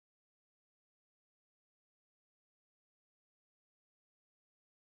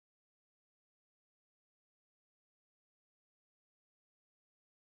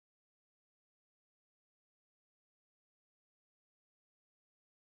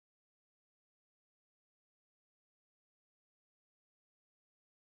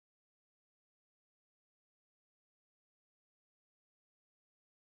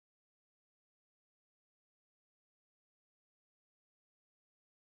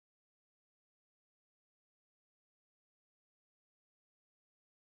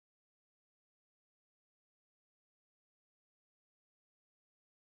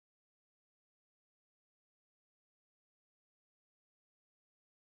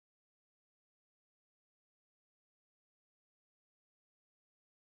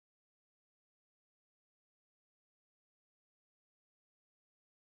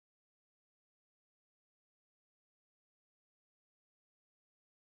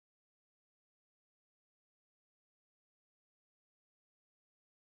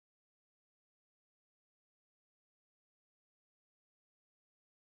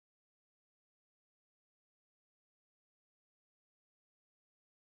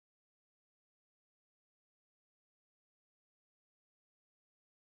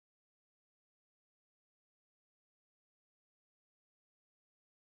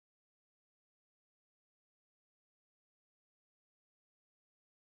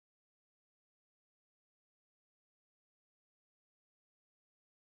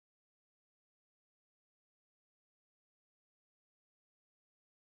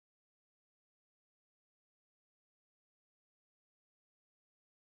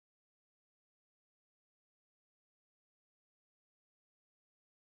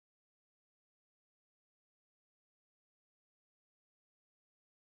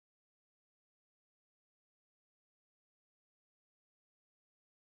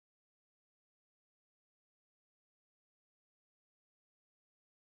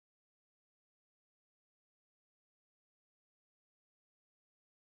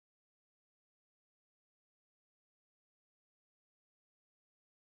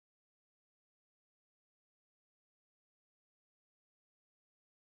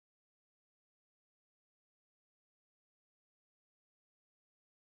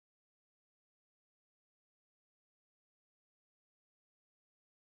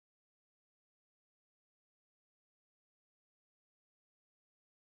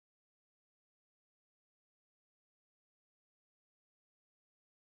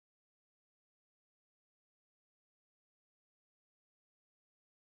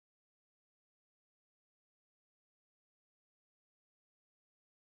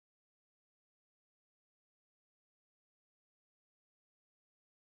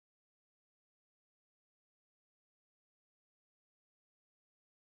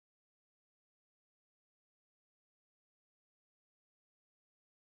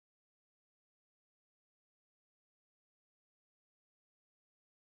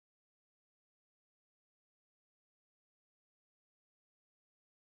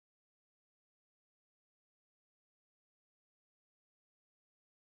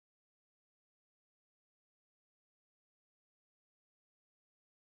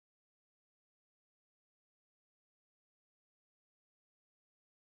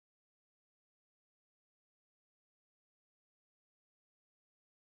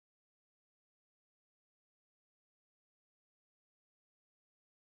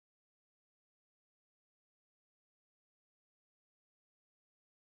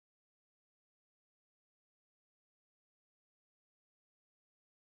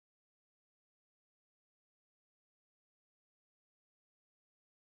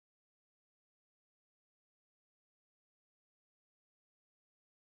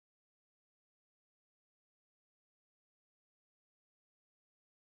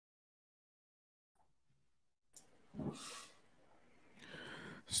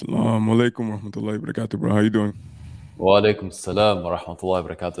Assalamu alaikum warahmatullahi wabarakatuh, bro. How you doing? Wa alaikum salam wa rahmatullahi wa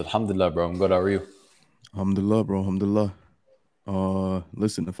barakatuh. Alhamdulillah, bro. I'm good. How are you? Alhamdulillah, bro. Alhamdulillah.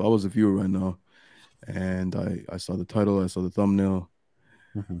 Listen, if I was a viewer right now and I saw the title, I saw the thumbnail,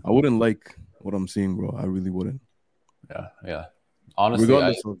 Mhm. I wouldn't like what I'm seeing, bro. I really wouldn't. Yeah, yeah. Honestly,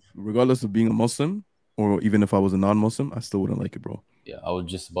 Regardless of being a Muslim, or even if I was a non-Muslim, I still wouldn't like it, bro. I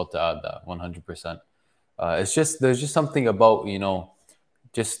was just about to add that 100%. It's just there's just something about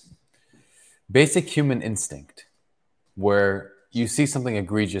just basic human instinct where you see something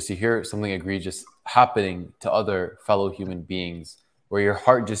egregious, you hear something egregious happening to other fellow human beings, where your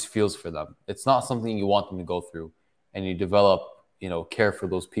heart just feels for them. It's not something you want them to go through, and you develop care for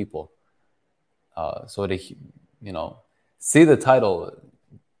those people. So to you know see the title,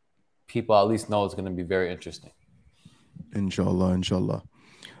 people at least know it's going to be very interesting. Inshallah, inshallah.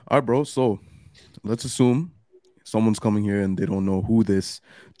 All right, bro. So let's assume someone's coming here and they don't know who this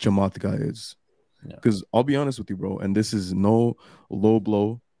Jamaat guy is. Yeah. Because I'll be honest with you, bro, and this is no low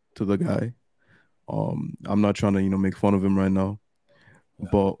blow to the guy. I'm not trying to, make fun of him right now.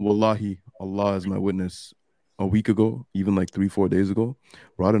 But wallahi, Allah is my witness. A week ago, even like 3, 4 days ago,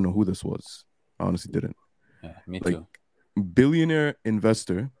 bro, I don't know who this was. I honestly didn't. Yeah, me Like, too. billionaire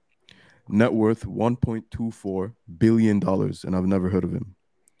investor, net worth $1.24 billion, and I've never heard of him.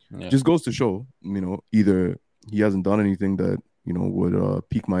 Yeah. Just goes to show, either he hasn't done anything that, would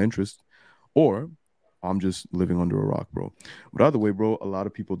pique my interest, or I'm just living under a rock, bro. But either way, bro, a lot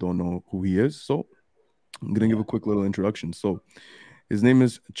of people don't know who he is. So I'm gonna give a quick little introduction. So his name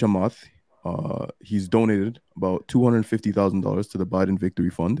is Chamath. He's donated about $250,000 to the Biden Victory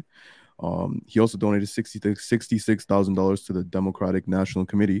Fund. He also donated $66,000 to the Democratic National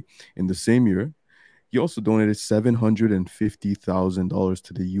Committee in the same year. He also donated $750,000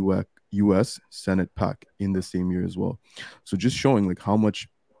 to the U.S. Senate PAC in the same year as well. So just showing like how much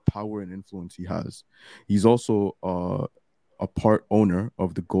power and influence he has. He's also a part owner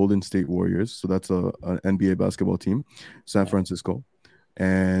of the Golden State Warriors. So that's an NBA basketball team, San Francisco.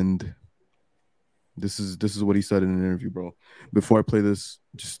 And this is what he said in an interview, bro. Before I play this,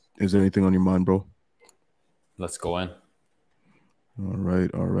 just is there anything on your mind, bro? Let's go in. All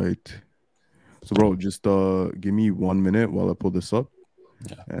right, all right. So, bro, just give me 1 minute while I pull this up,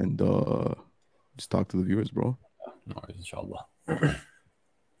 and just talk to the viewers, bro. No worries, inshallah.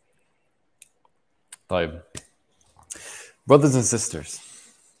 طيب. Brothers and sisters,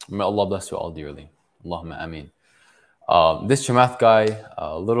 may Allah bless you all dearly. Allahumma ameen. This Chamath guy,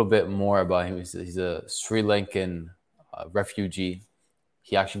 a little bit more about him. He's a Sri Lankan refugee.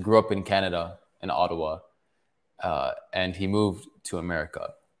 He actually grew up in Canada, in Ottawa, and he moved to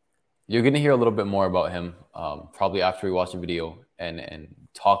America. You're going to hear a little bit more about him probably after we watch the video and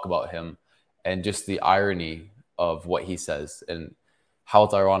talk about him and just the irony of what he says and how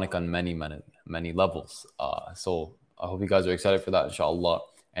it's ironic on many levels. So I hope you guys are excited for that, inshallah,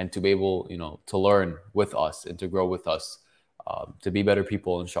 and to be able, to learn with us and to grow with us, to be better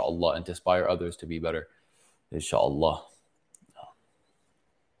people, inshallah, and to inspire others to be better, inshallah.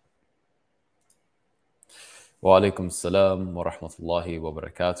 Wa alaikum salam wa rahmatullahi wa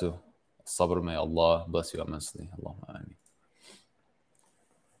barakatuh. Sabr, may Allah bless you immensely. Allahumma ameen.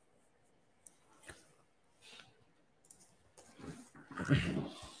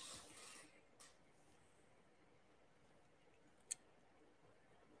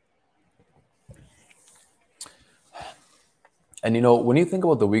 And when you think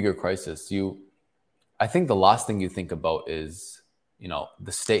about the Uyghur crisis, I think the last thing you think about is,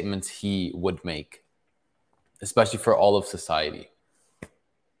 the statements he would make, especially for all of society.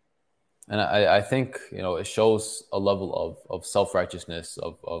 And I think, it shows a level of self-righteousness,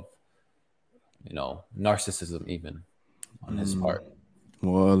 of narcissism even on his part.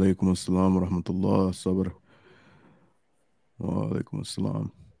 Wa alaikum assalam wa rahmatullah, sabr. Wa alaikum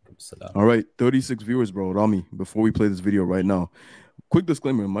assalam. All right, 36 viewers, bro. Rami, before we play this video right now, quick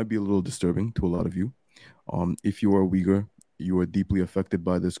disclaimer, it might be a little disturbing to a lot of you. If you are a Uyghur, you are deeply affected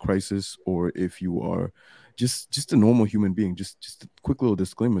by this crisis, or if you are just a normal human being, just a quick little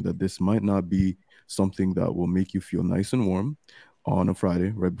disclaimer that this might not be something that will make you feel nice and warm on a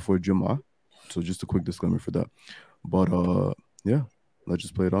Friday right before Jummah. So just a quick disclaimer for that. But yeah, let's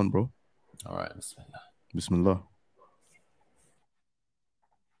just play it on, bro. All right, bismillah. Bismillah.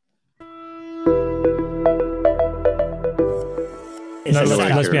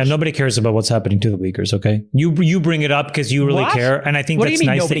 Nobody cares about what's happening to the Uyghurs, okay? You bring it up because you really care, and I think What do that's you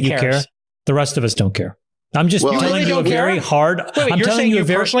mean nice that nobody you cares? care. The rest of us don't care. I'm just telling you a very hard. Wait, you're saying you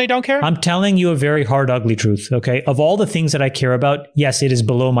personally don't care? I'm telling you a very hard, ugly truth, okay? Of all the things that I care about, yes, it is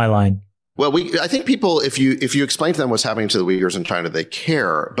below my line. Well, I think people, if you explain to them what's happening to the Uyghurs in China, they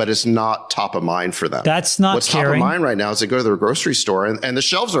care, but it's not top of mind for them. That's not what's caring. Top of mind right now is they go to their grocery store and the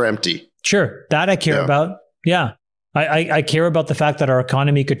shelves are empty. Sure, that I care about. Yeah, I care about the fact that our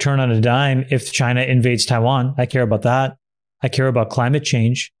economy could turn on a dime if China invades Taiwan. I care about that. I care about climate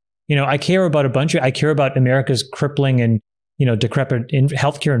change. I care about I care about America's crippling and decrepit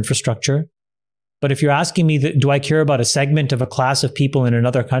healthcare infrastructure. But if you're asking me, do I care about a segment of a class of people in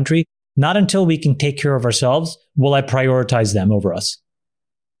another country? Not until we can take care of ourselves will I prioritize them over us.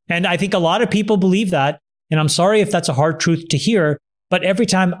 And I think a lot of people believe that. And I'm sorry if that's a hard truth to hear. But every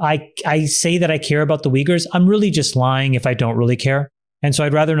time I say that I care about the Uyghurs, I'm really just lying if I don't really care. And so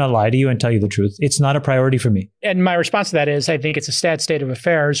I'd rather not lie to you and tell you the truth. It's not a priority for me. And my response to that is, I think it's a sad state of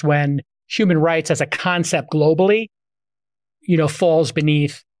affairs when human rights as a concept globally, falls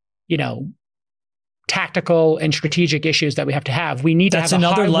beneath, tactical and strategic issues that we have to have. We need to have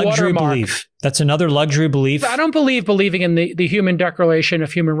another luxury belief. That's another luxury belief. I don't believing in the Human Declaration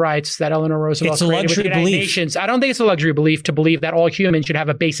of Human Rights that Eleanor Roosevelt created with the United Nations. I don't think it's a luxury belief to believe that all humans should have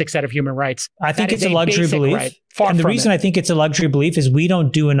a basic set of human rights. I think it's a luxury belief. Right. And the reason I think it's a luxury belief is we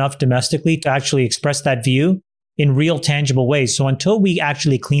don't do enough domestically to actually express that view in real tangible ways. So until we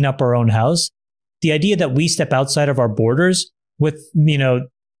actually clean up our own house, the idea that we step outside of our borders with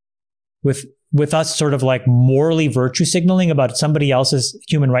us sort of like morally virtue signaling about somebody else's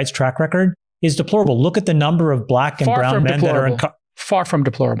human rights track record is deplorable. Look at the number of black and brown men that are far from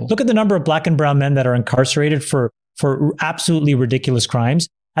deplorable. Look at the number of black and brown men that are incarcerated for absolutely ridiculous crimes.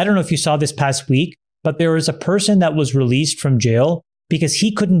 I don't know if you saw this past week, but there was a person that was released from jail because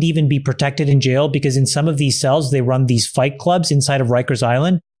he couldn't even be protected in jail because in some of these cells, they run these fight clubs inside of Rikers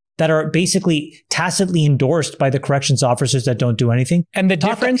Island that are basically tacitly endorsed by the corrections officers that don't do anything. And the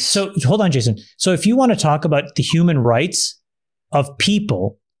difference? So hold on, Jason. So if you want to talk about the human rights of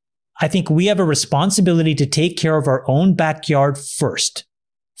people, I think we have a responsibility to take care of our own backyard first.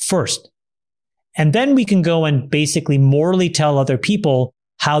 And then we can go and basically morally tell other people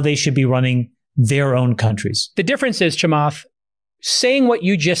how they should be running their own countries. The difference is, Chamath, saying what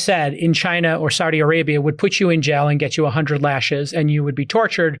you just said in China or Saudi Arabia would put you in jail and get you 100 lashes and you would be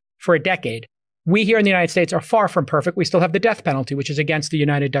tortured for a decade. We here in the United States are far from perfect. We still have the death penalty, which is against the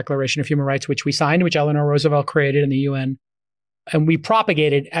United Declaration of Human Rights, which we signed, which Eleanor Roosevelt created in the UN. And we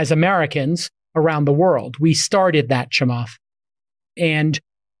propagated as Americans around the world. We started that, Chamath. And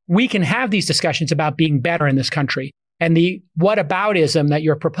we can have these discussions about being better in this country. And the whataboutism that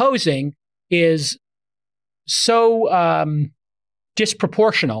you're proposing is so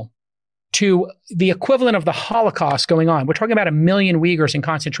disproportional to the equivalent of the Holocaust going on. We're talking about 1 million Uyghurs in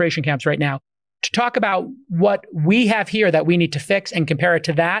concentration camps right now. To talk about what we have here that we need to fix and compare it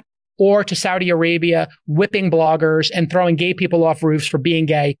to that, or to Saudi Arabia whipping bloggers and throwing gay people off roofs for being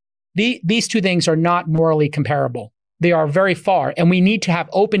gay, these two things are not morally comparable. They are very far. And we need to have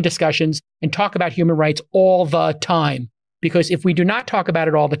open discussions and talk about human rights all the time. Because if we do not talk about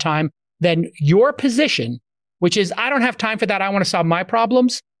it all the time, then your position, which is, I don't have time for that, I want to solve my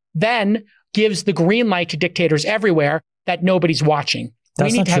problems, then gives the green light to dictators everywhere that nobody's watching.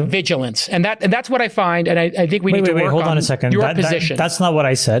 We need to have vigilance. And that's what I find. And I think we need to work hold on a second. Your position. That's not what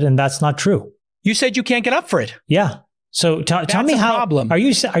I said. And that's not true. You said you can't get up for it. Yeah. So tell me how. Problem. Are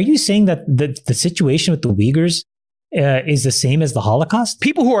you saying that the situation with the Uyghurs is the same as the Holocaust?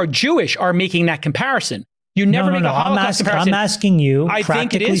 People who are Jewish are making that comparison. You never make a Holocaust comparison. I'm asking you, I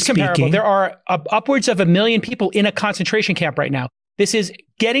think it is comparable. There are upwards of 1 million people in a concentration camp right now. This is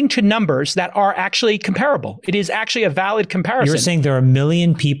getting to numbers that are actually comparable. It is actually a valid comparison. You're saying there are 1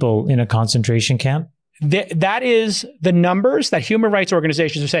 million people in a concentration camp? That is the numbers that human rights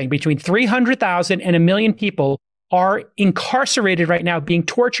organizations are saying. Between 300,000 and 1 million people are incarcerated right now, being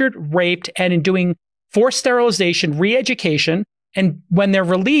tortured, raped, and doing forced sterilization, re-education, and when they're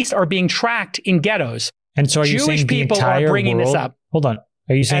released are being tracked in ghettos. And so are you Jewish saying the people entire are bringing world, this up? Hold on.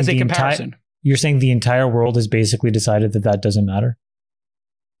 Are you saying as a comparison? You're saying the entire world has basically decided that doesn't matter?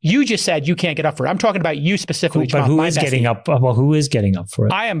 You just said you can't get up for it. I'm talking about you specifically. But who is getting up? Well, who is getting up for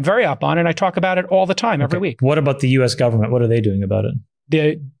it? I am very up on it. I talk about it all the time, every week. What about the U.S. government? What are they doing about it?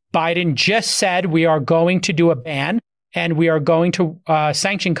 The Biden just said we are going to do a ban and we are going to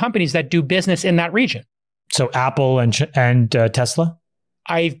sanction companies that do business in that region. So Apple and Tesla?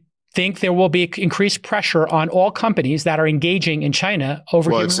 I think there will be increased pressure on all companies that are engaging in China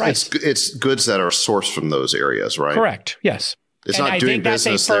over human rights. It's goods that are sourced from those areas, right? Correct. Yes. It's not doing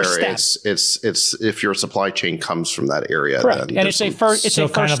business there. It's if your supply chain comes from that area. Correct. Then and it's a first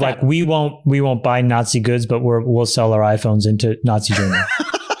kind of step. Like we won't buy Nazi goods, but we'll sell our iPhones into Nazi Germany.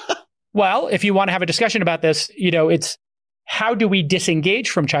 Well, if you want to have a discussion about this, it's how do we disengage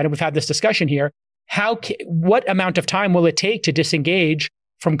from China? We've had this discussion here. What amount of time will it take to disengage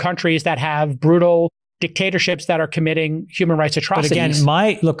from countries that have brutal dictatorships that are committing human rights atrocities? But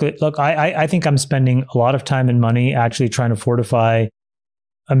again, I think I'm spending a lot of time and money actually trying to fortify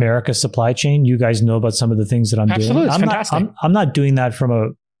America's supply chain. You guys know about some of the things that I'm doing. Absolutely, it's fantastic. I'm not doing that from a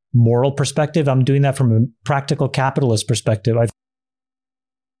moral perspective. I'm doing that from a practical capitalist perspective.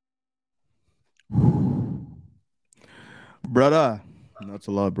 Brother, that's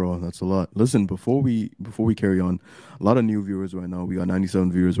a lot, bro. That's a lot. Listen, before we carry on, a lot of new viewers right now. We got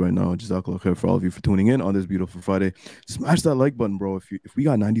 97 viewers right now. Jazakallah khair for all of you for tuning in on this beautiful Friday. Smash that like button, bro. If we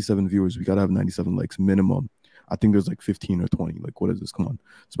got 97 viewers, we gotta have 97 likes minimum. I think there's like 15 or 20. Like, what is this? Come on,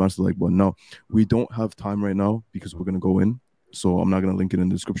 smash the like button. Now, we don't have time right now because we're gonna go in. So I'm not gonna link it in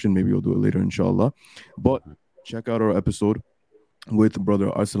the description. Maybe we'll do it later, inshallah. But check out our episode with brother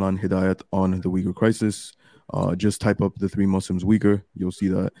Arsalan Hidayat on the Uyghur crisis. Just type up the 3 Muslims Uyghur. You'll see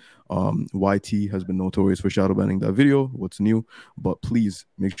that YT has been notorious for shadow banning that video. What's new? But please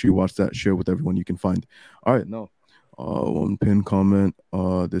make sure you watch that. Share with everyone you can find. All right, now one pin comment.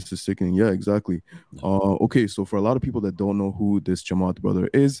 This is sickening. Yeah, exactly. Okay, so for a lot of people that don't know who this Jamaat brother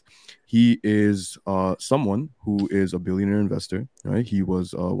is, he is someone who is a billionaire investor. Right? He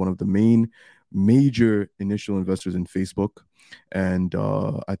was one of the major initial investors in Facebook, and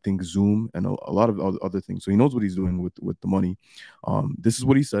I think Zoom and a lot of other things. So he knows what he's doing with the money. This is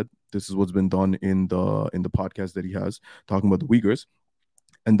what he said. This is what's been done in the podcast that he has talking about the Uyghurs.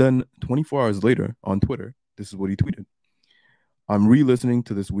 And then 24 hours later on Twitter, this is what he tweeted. I'm re-listening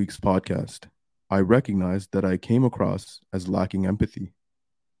to this week's podcast. I recognize that I came across as lacking empathy.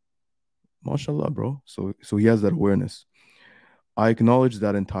 MashaAllah, bro. So he has that awareness. I acknowledge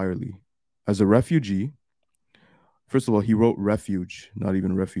that entirely. As a refugee, first of all, he wrote refuge, not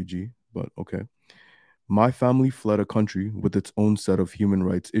even refugee, but okay. My family fled a country with its own set of human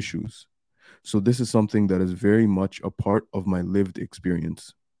rights issues. So this is something that is very much a part of my lived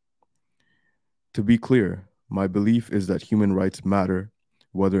experience. To be clear, my belief is that human rights matter,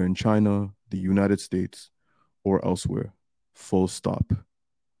 whether in China, the United States, or elsewhere. Full stop.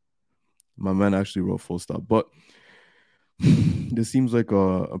 My man actually wrote full stop, but this seems like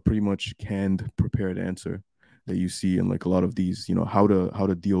a pretty much canned, prepared answer that you see in like a lot of these, how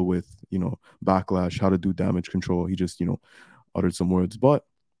to deal with, backlash, how to do damage control. He just, uttered some words. But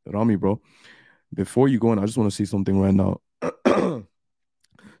Rami, bro, before you go in, I just want to say something right now.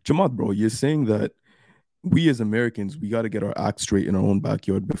 Jamaat, bro, you're saying that we as Americans, we got to get our act straight in our own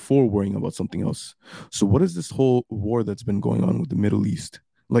backyard before worrying about something else. So what is this whole war that's been going on with the Middle East?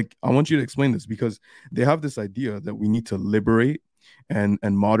 Like, I want you to explain this, because they have this idea that we need to liberate and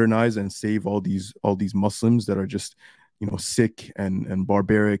modernize and save all these Muslims that are just, sick and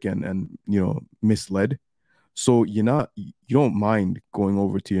barbaric and misled. So you don't mind going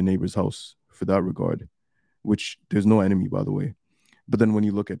over to your neighbor's house for that regard, which there's no enemy, by the way. But then when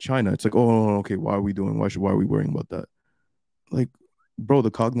you look at China, it's like, oh, okay, why are we worrying about that? Like, bro,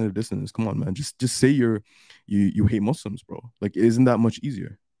 the cognitive dissonance. Come on, man. Just say you hate Muslims, bro. Like, isn't that much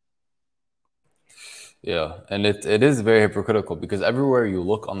easier? Yeah, and it is very hypocritical, because everywhere you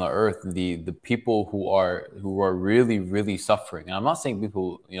look on the earth, the people who are really, really suffering, and I'm not saying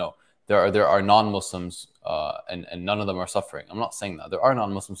people, there are non-Muslims and none of them are suffering. I'm not saying that. There are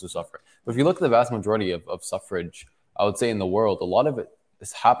non-Muslims who suffer. But if you look at the vast majority of suffrage, I would say in the world, a lot of it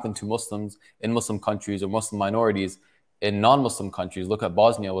has happened to Muslims in Muslim countries or Muslim minorities in non-Muslim countries. Look at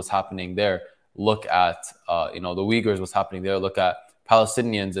Bosnia, what's happening there. Look at the Uyghurs, what's happening there. Look at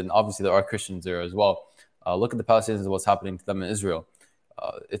Palestinians, and obviously there are Christians there as well. Look at the Palestinians and what's happening to them in Israel.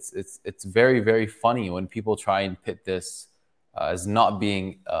 It's very, very funny when people try and pit this as not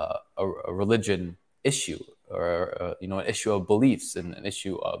being a religion issue, or an issue of beliefs and an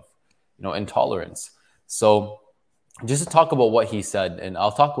issue of intolerance. So just to talk about what he said, and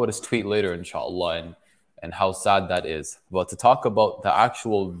I'll talk about his tweet later, inshallah, and how sad that is. But to talk about the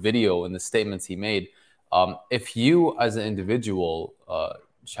actual video and the statements he made, if you as an individual,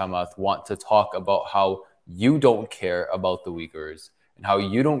 Chamath, want to talk about how you don't care about the Uyghurs and how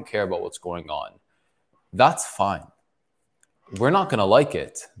you don't care about what's going on, that's fine. We're not going to like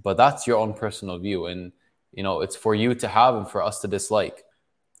it, but that's your own personal view. And, it's for you to have and for us to dislike.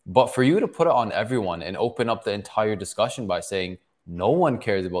 But for you to put it on everyone and open up the entire discussion by saying no one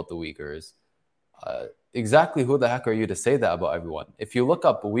cares about the Uyghurs, exactly who the heck are you to say that about everyone? If you look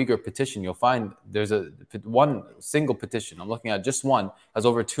up a Uyghur petition, you'll find there's one single petition. I'm looking at just one, has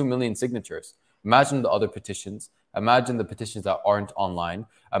over 2 million signatures. Imagine the other petitions. Imagine the petitions that aren't online.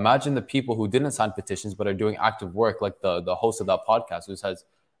 Imagine the people who didn't sign petitions but are doing active work, like the host of that podcast, who has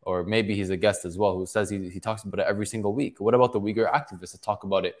or maybe he's a guest as well, who says he talks about it every single week. What about the Uyghur activists that talk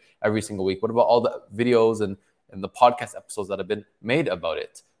about it every single week? What about all the videos and the podcast episodes that have been made about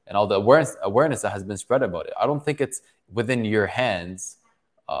it, and all the awareness that has been spread about it? I don't think it's within your hands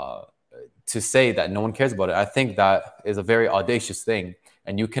to say that no one cares about it. I think that is a very audacious thing,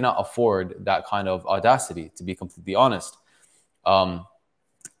 and you cannot afford that kind of audacity, to be completely honest.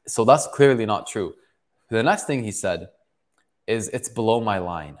 So that's clearly not true. The next thing he said is, it's below my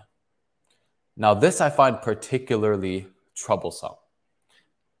line. Now, this I find particularly troublesome,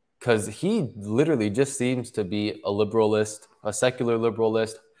 because he literally just seems to be a liberalist, a secular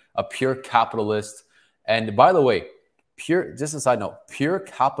liberalist, a pure capitalist. And by the way, just a side note, pure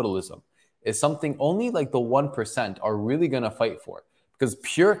capitalism is something only like the 1% are really going to fight for, because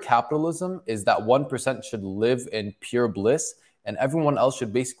pure capitalism is that 1% should live in pure bliss and everyone else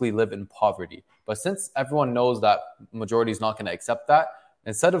should basically live in poverty. But since everyone knows that majority is not going to accept that,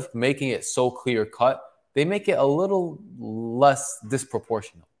 instead of making it so clear cut, they make it a little less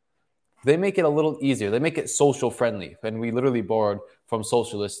disproportional. They make it a little easier. They make it social friendly. And we literally borrowed from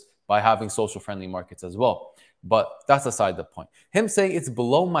socialists by having social friendly markets as well. But that's aside the point. Him saying it's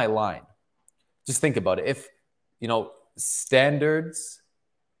below my line. Just think about it. If, standards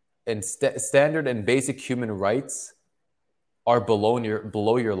and standard and basic human rights are below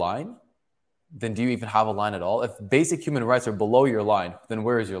your line, then do you even have a line at all? If basic human rights are below your line, then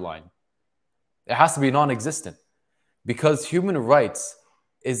where is your line? It has to be non-existent, because human rights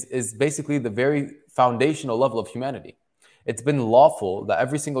is basically the very foundational level of humanity. It's been lawful that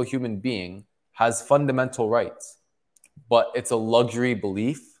every single human being has fundamental rights, but it's a luxury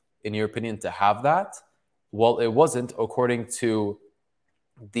belief, in your opinion, to have that? Well, it wasn't, according to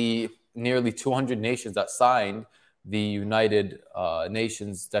the nearly 200 nations that signed the United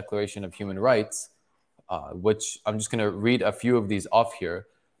Nations Declaration of Human Rights, which I'm just going to read a few of these off here.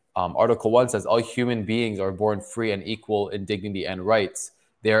 Article 1 says, all human beings are born free and equal in dignity and rights.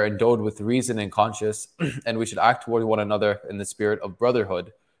 They are endowed with reason and conscience, and we should act toward one another in the spirit of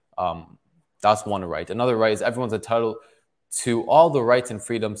brotherhood. That's one right. Another right is everyone's entitled to all the rights and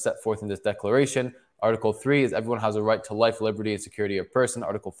freedoms set forth in this declaration. Article 3 is everyone has a right to life, liberty, and security of person.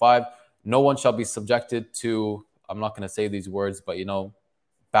 Article 5, no one shall be subjected to, I'm not going to say these words, but,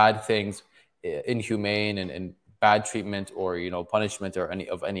 bad things, inhumane and bad treatment or, punishment or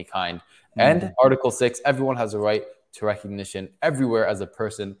any kind. Mm-hmm. And Article 6, everyone has a right to recognition everywhere as a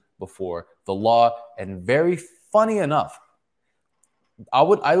person before the law. And very funny enough, I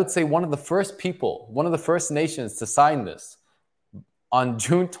would say one of the first nations to sign this on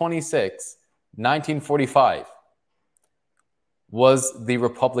June 26, 1945 was the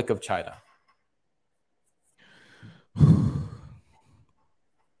Republic of China.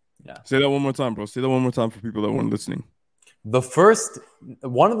 Yeah. Say that one more time, bro. Say that one more time for people that weren't listening.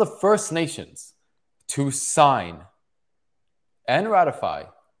 One of the first nations to sign and ratify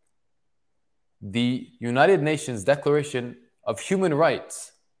the United Nations Declaration of Human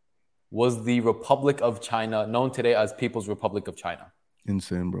Rights was the Republic of China, known today as People's Republic of China.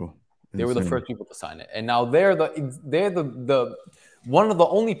 Insane, bro. They were the first people to sign it, and now they're the one of the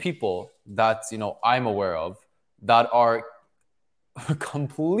only people that I'm aware of that are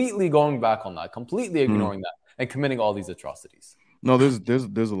completely going back on that, completely ignoring that, and committing all these atrocities. No,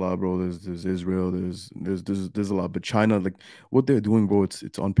 there's a lot, bro. There's Israel. There's a lot, but China, like what they're doing, bro,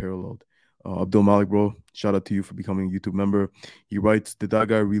 it's unparalleled. Abdul Malik, bro, shout out to you for becoming a YouTube member. He writes, did that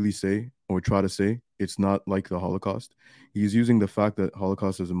guy really say or try to say it's not like the Holocaust? He's using the fact that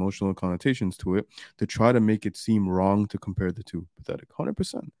Holocaust has emotional connotations to it to try to make it seem wrong to compare the two. Pathetic.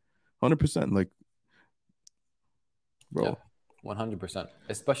 100%. Like, bro. Yeah, 100%.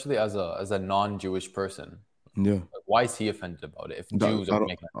 Especially as a non-Jewish person. Yeah. Like, why is he offended about it if Jews are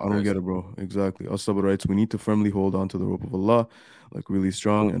making that? I don't get it, bro. Exactly. As-Sabr writes, we need to firmly hold on to the rope of Allah, like really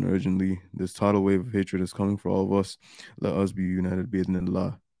strong and urgently. This tidal wave of hatred is coming for all of us. Let us be united,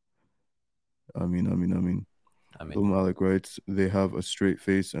 bi-idhnillah. Ameen. Abdul Malik writes, they have a straight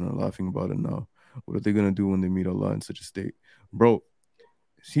face and are laughing about it now. What are they going to do when they meet Allah in such a state? Bro,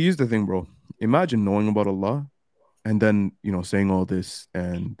 here's the thing, bro. Imagine knowing about Allah and then, saying all this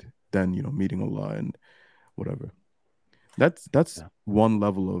and then, meeting Allah and whatever. That's one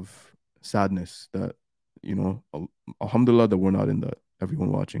level of sadness that, alhamdulillah that we're not in that.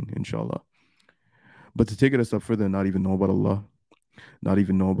 Everyone watching, inshallah. But to take it a step further and not even know about Allah, not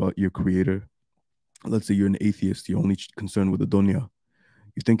even know about your creator. Let's say you're an atheist, you're only concerned with the dunya.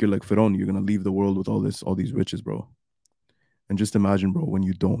 You think you're like Pharaoh, you're going to leave the world with all these riches, bro. And just imagine, bro, when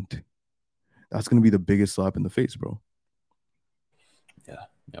you don't. That's going to be the biggest slap in the face, bro. Yeah,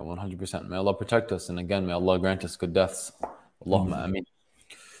 100%. May Allah protect us. And again, may Allah grant us good deaths. Allahumma ameen.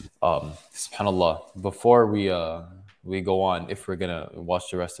 SubhanAllah, before we go on, if we're gonna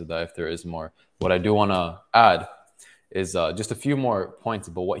watch the rest of that, if there is more, what I do want to add is just a few more points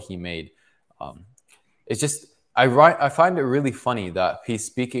about what he made. It's just I find it really funny that he's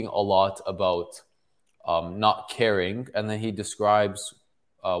speaking a lot about not caring, and then he describes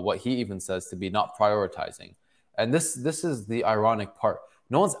what he even says to be not prioritizing. And this is the ironic part.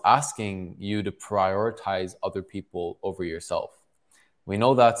 No one's asking you to prioritize other people over yourself. We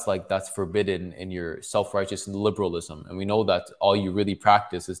know that's forbidden in your self-righteous liberalism, and we know that all you really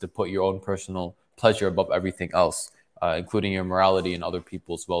practice is to put your own personal pleasure above everything else, including your morality and other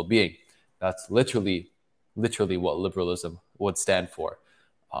people's well-being. That's literally what liberalism would stand for.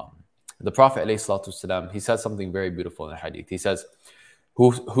 The Prophet ﷺ, he says something very beautiful in the hadith. He says,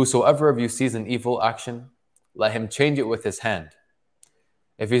 whosoever of you sees an evil action, let him change it with his hand.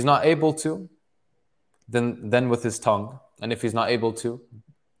 If he's not able to, then with his tongue. And if he's not able to,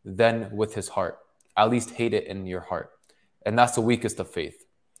 then with his heart. At least hate it in your heart. And that's the weakest of faith.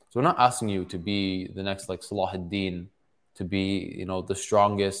 So we're not asking you to be the next like Salah ad-Din, to be, the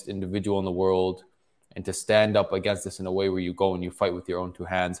strongest individual in the world, and to stand up against this in a way where you go and you fight with your own two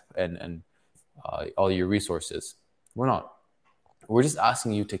hands and all your resources. We're not. We're just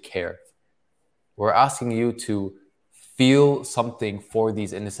asking you to care. We're asking you to feel something for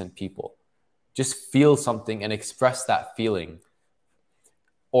these innocent people. Just feel something and express that feeling.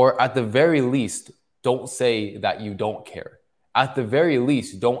 Or at the very least, don't say that you don't care. At the very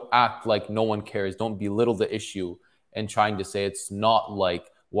least, don't act like no one cares. Don't belittle the issue and trying to say it's not like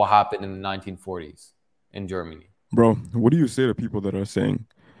what happened in the 1940s in Germany. Bro, what do you say to people that are saying,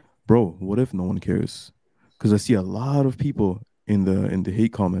 bro, what if no one cares? Because I see a lot of people in the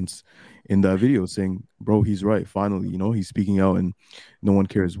hate comments in that video saying, bro, he's right. Finally, he's speaking out and no one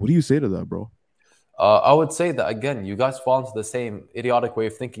cares. What do you say to that, bro? I would say that, again, you guys fall into the same idiotic way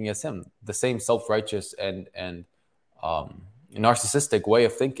of thinking as him, the same self-righteous and narcissistic way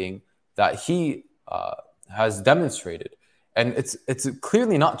of thinking that he has demonstrated. And it's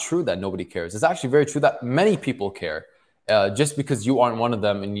clearly not true that nobody cares. It's actually very true that many people care. Just because you aren't one of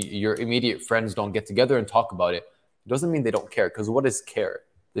them and your immediate friends don't get together and talk about it, doesn't mean they don't care. Because what is care?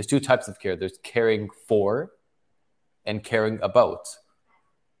 There's two types of care. There's caring for and caring about.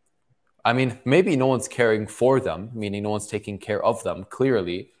 I mean, maybe no one's caring for them, meaning no one's taking care of them,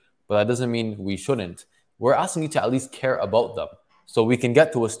 clearly, but that doesn't mean we shouldn't. We're asking you to at least care about them so we can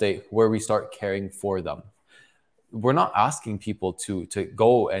get to a state where we start caring for them. We're not asking people to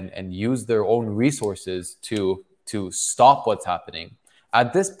go and use their own resources to stop what's happening.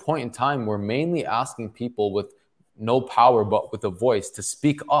 At this point in time, we're mainly asking people with no power but with a voice to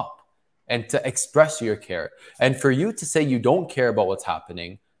speak up and to express your care. And for you to say you don't care about what's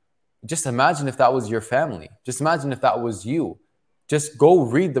happening, just imagine if that was your family. Just imagine if that was you. Just go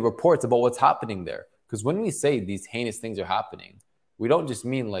read the reports about what's happening there. Because when we say these heinous things are happening, we don't just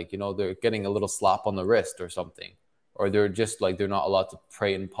mean like, they're getting a little slap on the wrist or something, or they're just like, they're not allowed to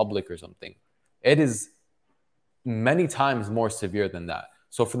pray in public or something. It is many times more severe than that.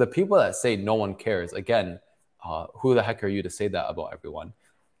 So for the people that say no one cares, again, who the heck are you to say that about everyone?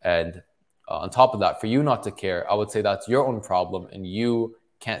 And on top of that, for you not to care, I would say that's your own problem, and you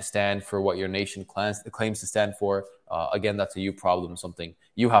can't stand for what your nation claims to stand for. Again, that's a you problem, something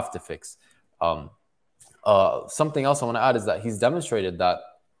you have to fix. Something else I want to add is that he's demonstrated that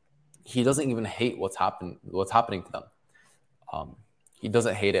he doesn't even hate what's happening to them. He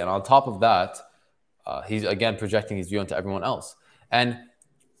doesn't hate it. And on top of that, he's again projecting his view onto everyone else. And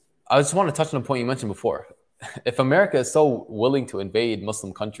I just want to touch on a point you mentioned before. If America is so willing to invade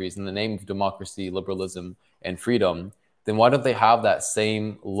Muslim countries in the name of democracy, liberalism, and freedom, then why don't they have that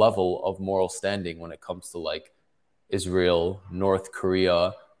same level of moral standing when it comes to like Israel, North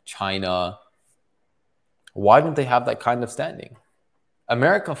Korea, China? Why don't they have that kind of standing?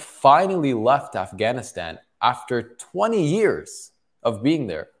 America finally left Afghanistan after 20 years of being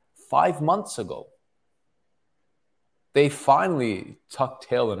there 5 months ago. They finally tucked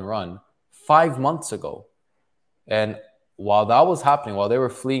tail and run 5 months ago. And while that was happening, while they were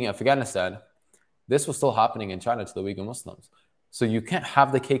fleeing Afghanistan, this was still happening in China to the Uyghur Muslims. So you can't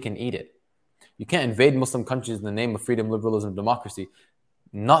have the cake and eat it. You can't invade Muslim countries in the name of freedom, liberalism, democracy,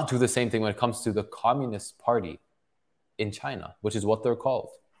 not do the same thing when it comes to the Communist Party in China, which is what they're called.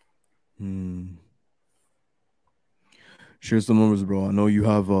 Share some numbers, bro. I know you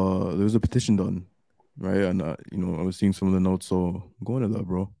have, there's a petition done, right? And, I was seeing some of the notes, so go into that,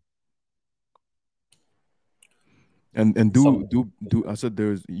 bro. And do I said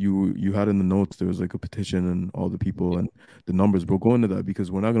there's you had in the notes there was like a petition and all the people and the numbers, bro. Go into that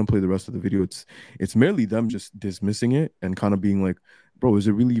because we're not gonna play the rest of the video. It's merely them just dismissing it and kind of being like bro, is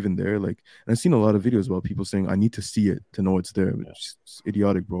it really even there? Like, and I've seen a lot of videos about people saying, I need to see it to know it's there. It's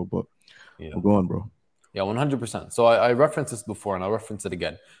idiotic, bro. But we'll go on, bro. Yeah, 100%. So I referenced this before, and I'll reference it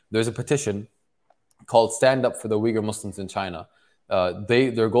again. There's a petition called Stand Up for the Uyghur Muslims in China.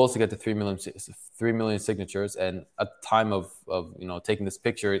 Their goal is to get to 3 million signatures. And at the time of taking this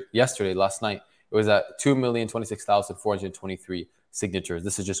picture last night, it was at 2,026,423 signatures.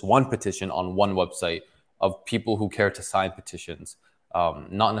 This is just one petition on one website of people who care to sign petitions.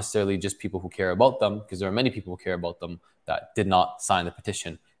 Not necessarily just people who care about them, because there are many people who care about them that did not sign the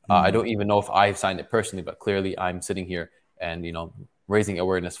petition. I don't even know if I've signed it personally, but clearly I'm sitting here and, raising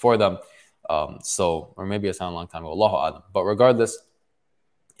awareness for them. Or maybe I signed a long time ago, Allahu A'lam. But regardless,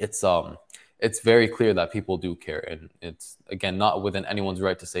 it's very clear that people do care. And it's, again, not within anyone's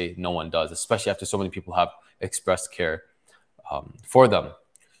right to say no one does, especially after so many people have expressed care for them.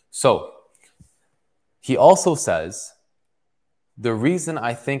 So he also says, the reason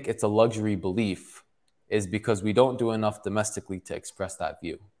I think it's a luxury belief is because we don't do enough domestically to express that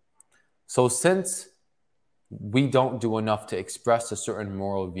view. So since we don't do enough to express a certain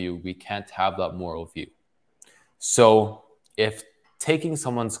moral view, we can't have that moral view. So if taking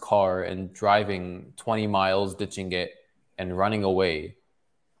someone's car and driving 20 miles, ditching it, and running away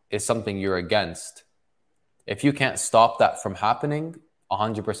is something you're against, if you can't stop that from happening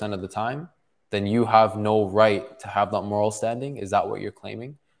 100% of the time, then you have no right to have that moral standing. Is that what you're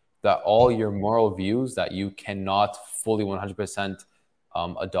claiming? That all your moral views that you cannot fully 100%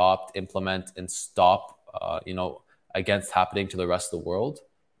 adopt, implement, and stop, against happening to the rest of the world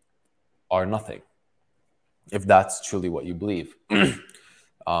are nothing, if that's truly what you believe.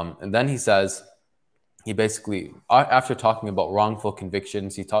 And then he says, he basically, after talking about wrongful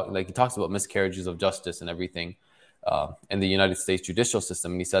convictions, he talks about miscarriages of justice and everything in the United States judicial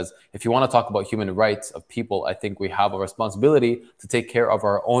system. And he says, if you want to talk about human rights of people, I think we have a responsibility to take care of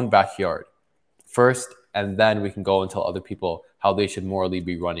our own backyard first, and then we can go and tell other people how they should morally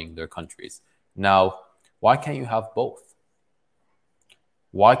be running their countries. Now, why can't you have both?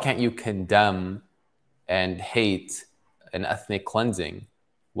 Why can't you condemn and hate an ethnic cleansing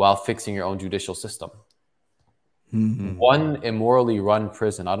while fixing your own judicial system? Mm-hmm. One immorally run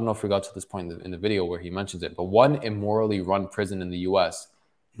prison, I don't know if we got to this point in the video where he mentions it, but one immorally run prison in the US,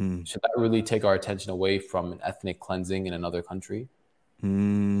 should that really take our attention away from an ethnic cleansing in another country?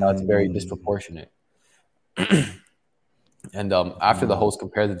 That's very disproportionate. And after the host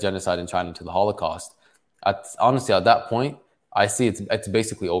compared the genocide in China to the Holocaust, honestly, at that point, I see it's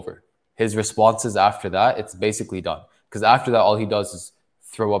basically over. His responses after that, it's basically done. Because after that, all he does is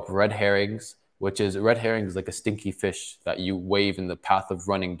throw up red herrings, which is like a stinky fish that you wave in the path of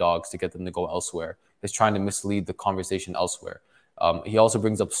running dogs to get them to go elsewhere. He's trying to mislead the conversation elsewhere. He also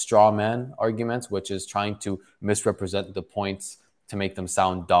brings up straw man arguments, which is trying to misrepresent the points to make them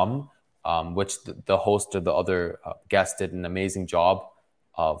sound dumb, which the host or the other guest did an amazing job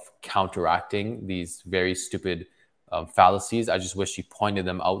of counteracting these very stupid fallacies. I just wish he pointed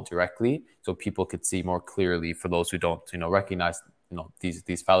them out directly so people could see more clearly, for those who don't, recognize,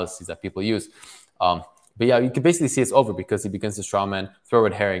 these fallacies that people use. But yeah, you can basically see it's over because he begins to strawman, throw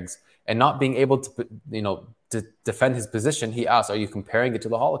red herrings, and not being able to, to defend his position. He asks, are you comparing it to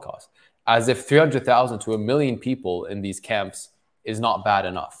the Holocaust? As if 300,000 to 1 million people in these camps is not bad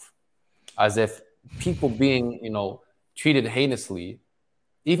enough. As if people being, treated heinously,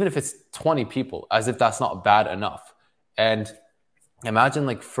 even if it's 20 people, as if that's not bad enough. And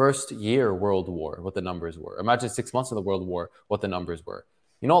imagine first year World War, what the numbers were. Imagine 6 months of the World War, what the numbers were.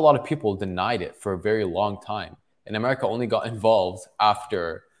 A lot of people denied it for a very long time. And America only got involved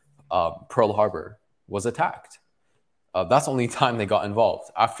after Pearl Harbor was attacked. That's the only time they got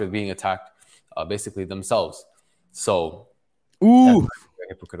involved, after being attacked basically themselves. So, ooh, very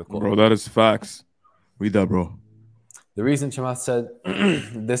hypocritical. Bro, that is facts. Read that, bro. The reason Chamath said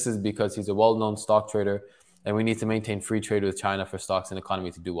this is because he's a well-known stock trader, and we need to maintain free trade with China for stocks and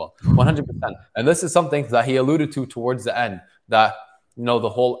economy to do well. 100%. And this is something that he alluded to towards the end, that, the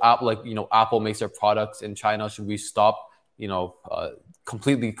whole app, Apple makes their products in China. Should we stop,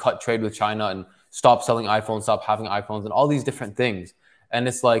 completely cut trade with China and stop selling iPhones, stop having iPhones, and all these different things? And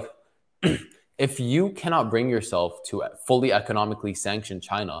it's like, if you cannot bring yourself to fully economically sanction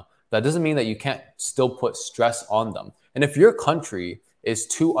China, that doesn't mean that you can't still put stress on them. And if your country is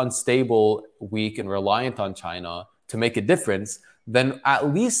too unstable, weak, and reliant on China to make a difference, then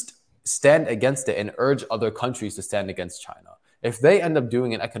at least stand against it and urge other countries to stand against China. If they end up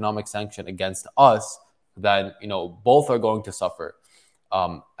doing an economic sanction against us, then both are going to suffer.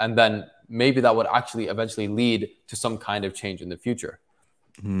 And then maybe that would actually eventually lead to some kind of change in the future.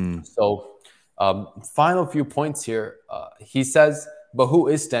 So final few points here. He says but who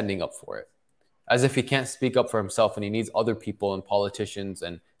is standing up for it? As if he can't speak up for himself and he needs other people and politicians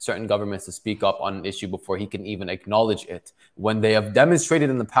and certain governments to speak up on an issue before he can even acknowledge it, when they have demonstrated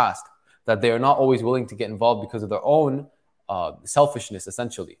in the past that they are not always willing to get involved because of their own selfishness,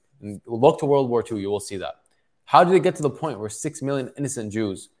 essentially. And look to World War II, you will see that. How did it get to the point where 6 million innocent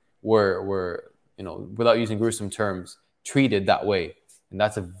Jews were without using gruesome terms, treated that way? And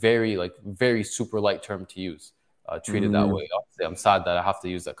that's a very super light term to use, treated that way. Obviously, I'm sad that I have to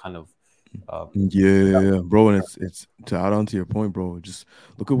use that kind of bro. And it's to add on to your point, bro. Just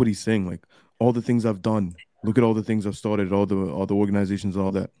look at what he's saying. Like, all the things I've done. Look at all the things I've started, all the organizations,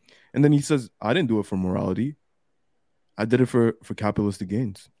 all that. And then he says, I didn't do it for morality. I did it for capitalistic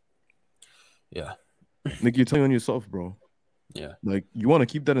gains. Yeah. Like, you're telling on yourself, bro. Yeah. Like, you want to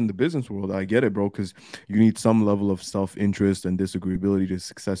keep that in the business world. I get it, bro, because you need some level of self-interest and disagreeability to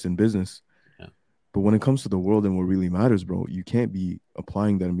success in business. But when it comes to the world and what really matters, bro, you can't be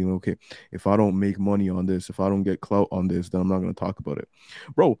applying that and being like, okay, if I don't make money on this, if I don't get clout on this, then I'm not going to talk about it.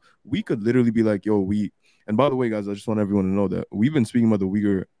 Bro, we could literally be like, and by the way, guys, I just want everyone to know that we've been speaking about the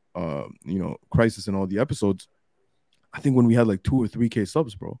Uyghur, crisis in all the episodes. I think when we had like 2 or 3K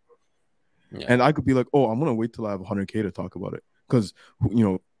subs, bro. Yeah. And I could be like, oh, I'm going to wait till I have 100K to talk about it. Because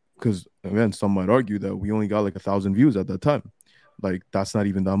again, some might argue that we only got like 1,000 views at that time. Like, that's not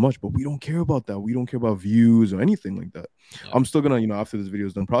even that much, but we don't care about that. We don't care about views or anything like that. Yeah. I'm still going to, after this video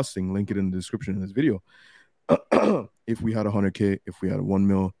is done processing, link it in the description of this video. If we had 100K, if we had 1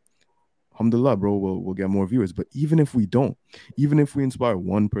 mil, alhamdulillah, bro, we'll get more viewers. But even if we don't, even if we inspire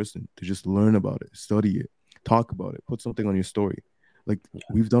one person to just learn about it, study it, talk about it, put something on your story, like,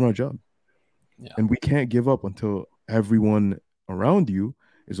 we've done our job. Yeah. And we can't give up until everyone around you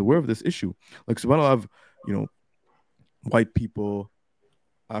is aware of this issue. Like, subhanAllah, have, white people,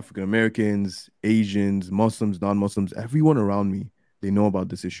 African Americans, Asians, Muslims, non-Muslims, everyone around me, they know about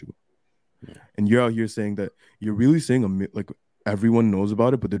this issue. Yeah. And you're out here saying that you're really saying like everyone knows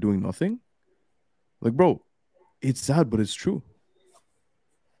about it, but they're doing nothing. Like, bro, it's sad, but it's true.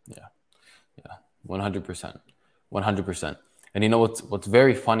 Yeah, 100%, 100%. And you know what's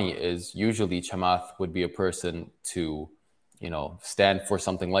very funny is usually Chamath would be a person to, stand for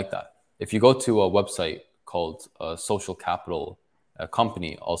something like that. If you go to a website called Social Capital, a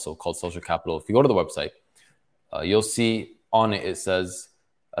company also called Social Capital. If you go to the website, you'll see on it, it says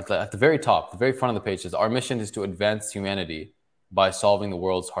at the very top, the very front of the page says, our mission is to advance humanity by solving the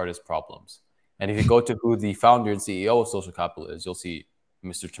world's hardest problems. And if you go to who the founder and CEO of Social Capital is, you'll see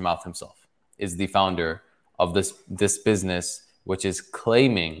Mr. Chamath himself is the founder of this business, which is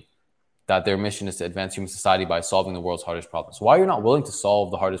claiming that their mission is to advance human society by solving the world's hardest problems. Why you're not willing to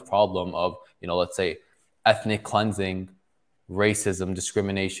solve the hardest problem of, let's say, ethnic cleansing, racism,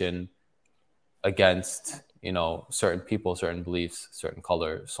 discrimination against, certain people, certain beliefs, certain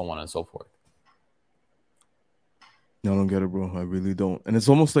color, so on and so forth. I don't get it, bro. I really don't. And it's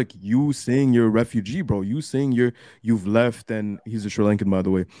almost like you saying you're a refugee, bro. You saying you've left, and he's a Sri Lankan, by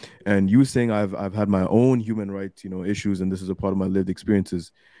the way. And you saying I've had my own human rights, issues, and this is a part of my lived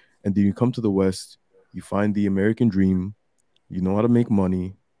experiences. And then you come to the West, you find the American dream, you know how to make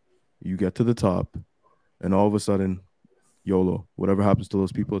money, you get to the top, and all of a sudden, YOLO, whatever happens to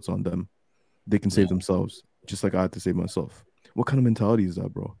those people, it's on them. They can save themselves, just like I had to save myself. What kind of mentality is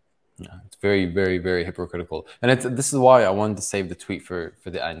that, bro? Yeah, it's very, very, very hypocritical. And this is why I wanted to save the tweet for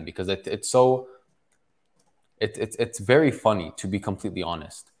the end, because it's very funny, to be completely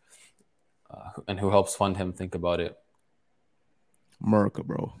honest. And who helps fund him? Think about it. America,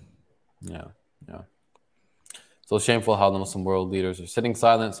 bro. Yeah. So shameful how the Muslim world leaders are sitting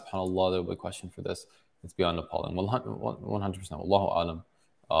silent. SubhanAllah, there'll be a question for this. It's beyond appalling. 100%. Wallahu alam.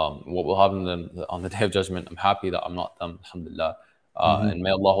 What will happen on the Day of Judgment, I'm happy that I'm not them, alhamdulillah. And may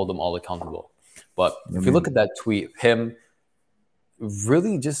Allah hold them all accountable. But if you look at that tweet, him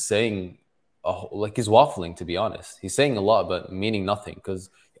really just saying, like, he's waffling, to be honest. He's saying a lot, but meaning nothing, because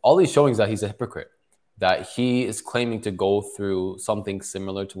all he's showing is that he's a hypocrite, that he is claiming to go through something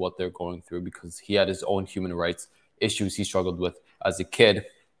similar to what they're going through because he had his own human rights issues he struggled with as a kid.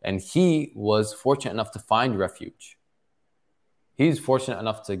 And he was fortunate enough to find refuge. He's fortunate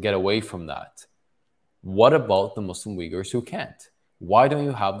enough to get away from that. What about the Muslim Uyghurs who can't? Why don't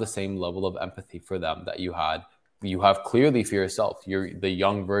you have the same level of empathy for them that you had? You have clearly for yourself. You're the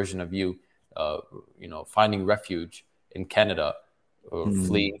young version of you, finding refuge in Canada or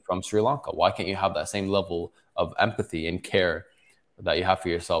fleeing from Sri Lanka. Why can't you have that same level of empathy and care that you have for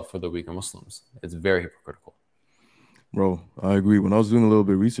yourself for the Uyghur Muslims? It's very hypocritical. Bro, I agree. When I was doing a little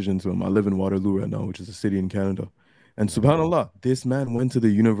bit of research into him, I live in Waterloo right now, which is a city in Canada. And subhanAllah, this man went to the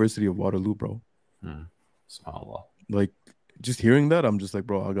University of Waterloo, bro. SubhanAllah. Like, just hearing that, I'm just like,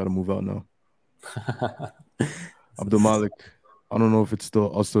 bro, I gotta move out now. Abdul Malik, I don't know if it's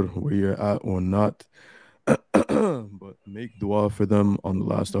still Asr where you're at or not, but make dua for them on the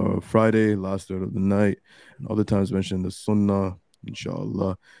last hour of Friday, last hour of the night, and other times mentioned in the Sunnah,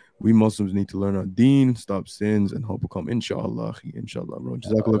 inshallah. We Muslims need to learn our deen, stop sins, and help become inshallah, inshallah, bro.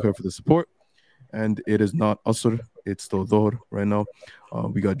 Jazakallah khair for the support. And it is not Asr, it's still Dhuhr right now.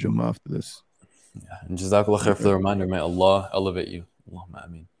 We got Jummah after this. Yeah. And Jazakallah khair for the reminder. May Allah elevate you. Allahumma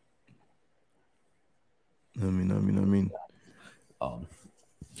ameen. Ameen.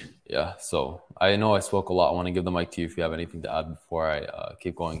 Yeah, so I know I spoke a lot. I want to give the mic to you if you have anything to add before I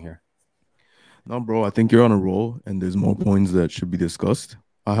keep going here. No, bro, I think you're on a roll and there's more points that should be discussed.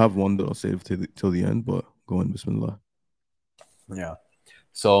 I have one that I'll save till the end, but go on, bismillah. Yeah.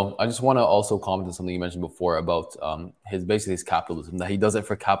 So I just want to also comment on something you mentioned before about his capitalism, that he does it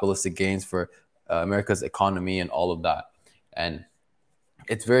for capitalistic gains, for America's economy and all of that. And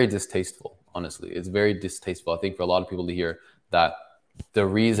it's very distasteful, honestly. It's very distasteful, I think, for a lot of people to hear that the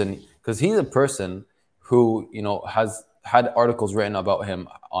reason, because he's a person who, has had articles written about him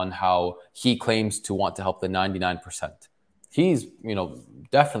on how he claims to want to help the 99%. He's,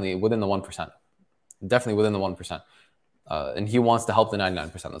 definitely within the 1%. Definitely within the 1%. And he wants to help the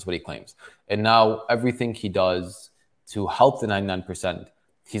 99%. That's what he claims. And now everything he does to help the 99%,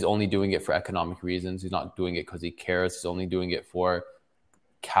 he's only doing it for economic reasons. He's not doing it because he cares. He's only doing it for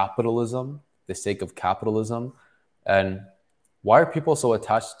capitalism, the sake of capitalism. And why are people so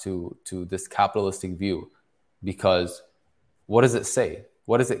attached to this capitalistic view? Because what does it say?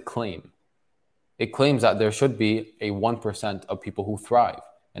 What does it claim? It claims that there should be a 1% of people who thrive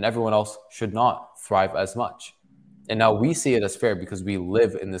and everyone else should not thrive as much. And now we see it as fair because we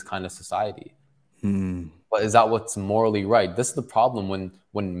live in this kind of society. But is that what's morally right? This is the problem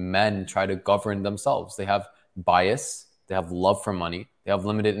when men try to govern themselves. They have bias, they have love for money, they have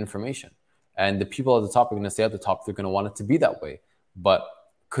limited information. And the people at the top are going to stay at the top. They're going to want it to be that way. But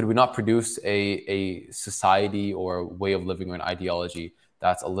could we not produce a society or a way of living or an ideology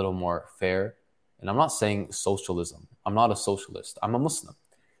that's a little more fair? And I'm not saying socialism. I'm not a socialist. I'm a Muslim.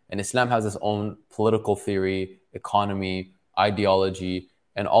 And Islam has its own political theory, economy, ideology,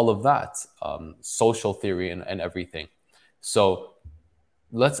 and all of that, social theory and everything. So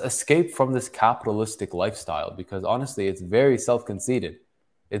let's escape from this capitalistic lifestyle, because honestly, it's very self-conceited.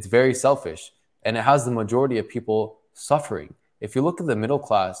 It's very selfish, and it has the majority of people suffering. If you look at the middle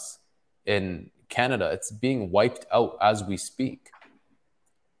class in Canada, it's being wiped out as we speak.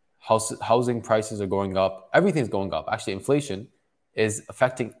 Housing prices are going up. Everything's going up. Actually, inflation is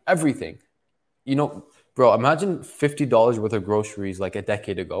affecting everything. Bro, imagine $50 worth of groceries like a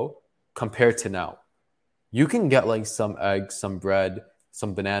decade ago compared to now. You can get like some eggs, some bread,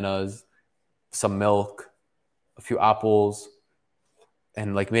 some bananas, some milk, a few apples,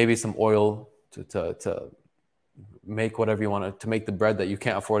 and like maybe some oil to make whatever you want to make the bread that you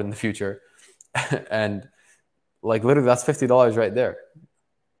can't afford in the future. And like literally that's $50 right there.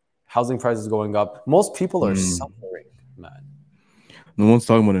 Housing prices going up. Most people are suffering, man. No one's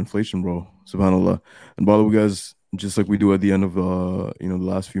talking about inflation, bro. SubhanAllah. And by the way, guys, just like we do at the end of the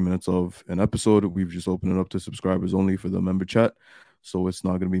last few minutes of an episode, we've just opened it up to subscribers only for the member chat. So it's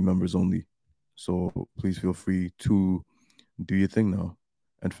not going to be members only. So please feel free to do your thing now.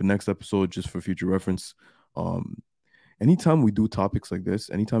 And for next episode, just for future reference, anytime we do topics like this,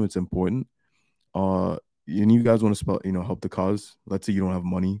 anytime it's important, and you guys want to help the cause. Let's say you don't have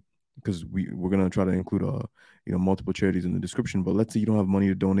money, because we're gonna try to include multiple charities in the description. But let's say you don't have money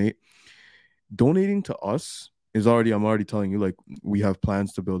to donate. Donating to us is I'm already telling you, like, we have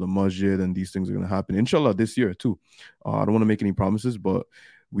plans to build a masjid, and these things are gonna happen, inshallah, this year too. I don't want to make any promises, but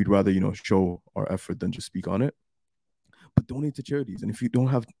we'd rather show our effort than just speak on it. But donate to charities. And if you don't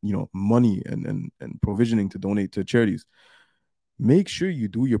have money and provisioning to donate to charities, make sure you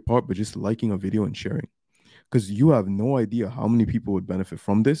do your part by just liking a video and sharing. Because you have no idea how many people would benefit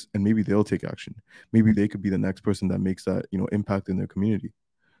from this, and maybe they'll take action. Maybe they could be the next person that makes that impact in their community.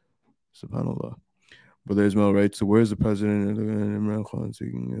 SubhanAllah. Brother Ismail, right? So where's the president? Imran Khan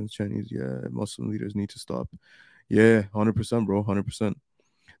speaking Chinese. Yeah, Muslim leaders need to stop. Yeah, 100%, bro, 100%.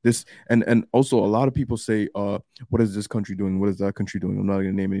 This and also a lot of people say, what is this country doing? What is that country doing? I'm not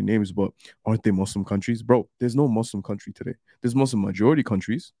gonna name any names, but aren't they Muslim countries? Bro, there's no Muslim country today. There's Muslim majority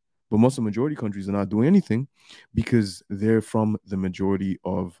countries. But Muslim majority countries are not doing anything because they're from the majority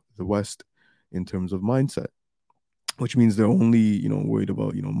of the West in terms of mindset, which means they're only, worried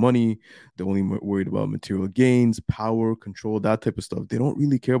about, money. They're only worried about material gains, power, control, that type of stuff. They don't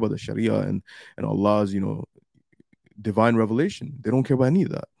really care about the Sharia and Allah's, divine revelation. They don't care about any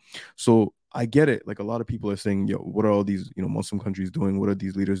of that. So I get it. Like a lot of people are saying, yo, what are all these, Muslim countries doing? What are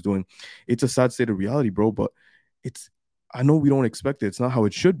these leaders doing? It's a sad state of reality, bro. But I know we don't expect it. It's not how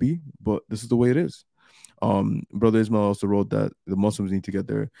it should be, but this is the way it is. Brother Ismail also wrote that the Muslims need to get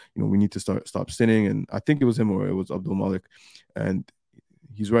their, we need to stop sinning. And I think it was him or it was Abdul Malik. And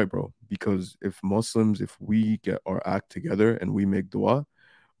he's right, bro. Because if we get our act together and we make dua,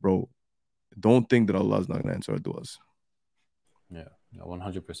 bro, don't think that Allah is not going to answer our duas. Yeah,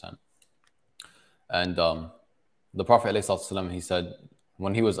 100%. And the Prophet ﷺ, he said,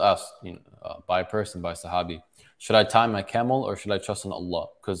 when he was asked by a person, by a Sahabi, should I tie my camel or should I trust in Allah?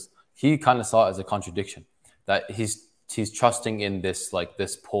 Because he kind of saw it as a contradiction, that he's trusting in this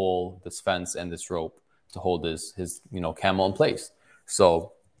pole, this fence, and this rope to hold his camel in place.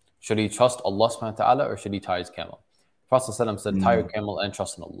 So should he trust Allah subhanahu wa ta'ala or should he tie his camel? The Prophet ﷺ said, tie your camel and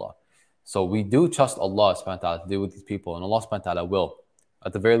trust in Allah. So we do trust Allah subhanahu wa ta'ala to deal with these people, and Allah subhanahu wa ta'ala will,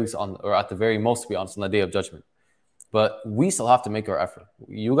 at the very least, at the very most, be honest, on the Day of Judgment. But we still have to make our effort.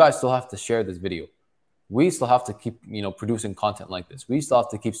 You guys still have to share this video. We still have to keep, producing content like this. We still have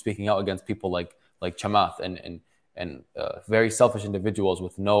to keep speaking out against people like Chamath and very selfish individuals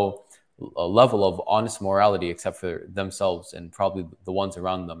with no level of honest morality except for themselves and probably the ones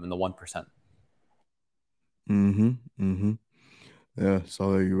around them and the 1%. Yeah,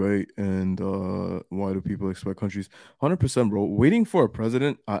 Saleh, you're right. And why do people expect countries? 100%, bro. Waiting for a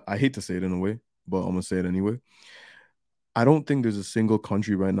president, I hate to say it in a way, but I'm going to say it anyway. I don't think there's a single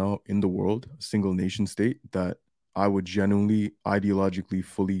country right now in the world, a single nation state, that I would genuinely, ideologically,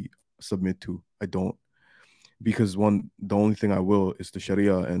 fully submit to. I don't. Because the only thing I will is the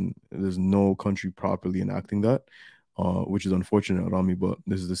Sharia, and there's no country properly enacting that, which is unfortunate, Rami, but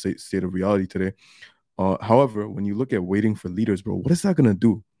this is the state of reality today. However, when you look at waiting for leaders, bro, what is that going to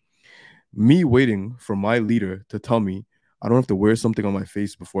do? Me waiting for my leader to tell me I don't have to wear something on my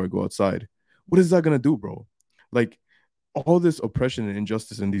face before I go outside. What is that going to do, bro? Like, all this oppression and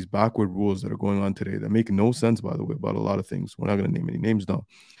injustice and these backward rules that are going on today that make no sense, by the way, about a lot of things. We're not going to name any names now.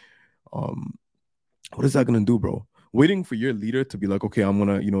 What is that going to do, bro? Waiting for your leader to be like, okay, I'm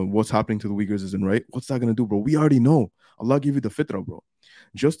going to, what's happening to the Uyghurs isn't right. What's that going to do, bro? We already know. Allah gave you the fitrah, bro.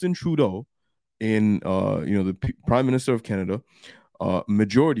 Justin Trudeau, in the Prime Minister of Canada,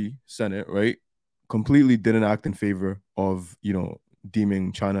 majority Senate, right, completely didn't act in favor of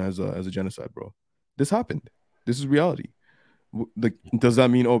deeming China as a genocide, bro. This happened. This is reality. Like, does that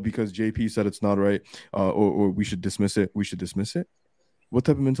mean because JP said it's not right, or we should dismiss it? We should dismiss it. What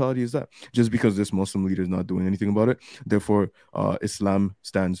type of mentality is that? Just because this Muslim leader is not doing anything about it, therefore Islam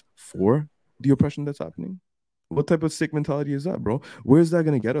stands for the oppression that's happening? What type of sick mentality is that, bro? Where is that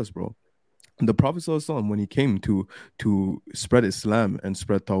going to get us, bro? The Prophet ﷺ, when he came to spread Islam and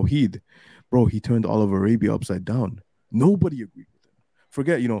spread Tawheed, bro, he turned all of Arabia upside down. Nobody agreed with him.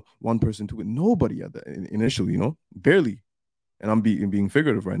 Forget, one person, two, nobody at that initially, barely. And I'm being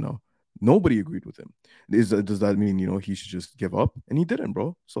figurative right now. Nobody agreed with him. Does that mean, he should just give up? And he didn't,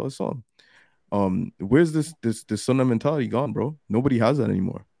 bro. So I saw him. Where's this Sunnah mentality gone, bro? Nobody has that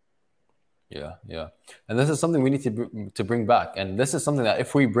anymore. Yeah. And this is something we need to bring back. And this is something that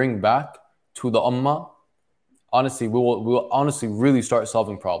if we bring back to the ummah, honestly, we will honestly really start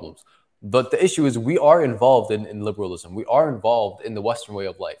solving problems. But the issue is we are involved in liberalism. We are involved in the Western way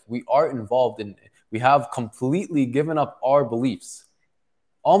of life. We have completely given up our beliefs,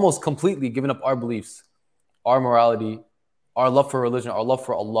 almost completely given up our beliefs, our morality, our love for religion, our love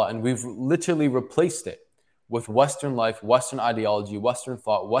for Allah, and we've literally replaced it with Western life, Western ideology, Western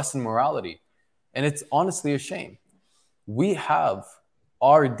thought, Western morality. And it's honestly a shame. We have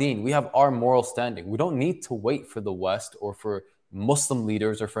our deen, we have our moral standing. We don't need to wait for the West or for Muslim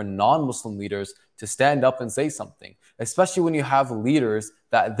leaders or for non-Muslim leaders to stand up and say something, especially when you have leaders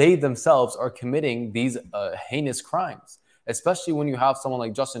that they themselves are committing these heinous crimes, especially when you have someone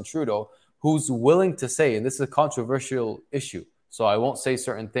like Justin Trudeau who's willing to say, and this is a controversial issue, so I won't say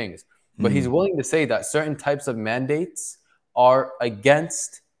certain things, but he's willing to say that certain types of mandates are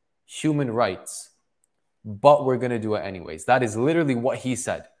against human rights, but we're going to do it anyways. That is literally what he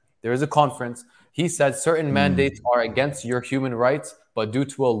said. There is a conference. He said certain mandates are against your human rights, but due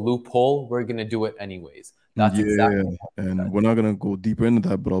to a loophole, we're going to do it anyways. That's exactly and we're not going to go deeper into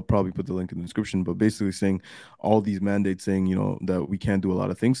that, but I'll probably put the link in the description. But basically saying all these mandates saying, that we can't do a lot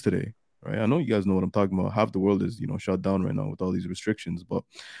of things today, right? I know you guys know what I'm talking about. Half the world is, shut down right now with all these restrictions. But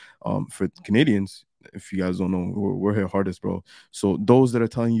for Canadians, if you guys don't know, we're here hardest, bro. So those that are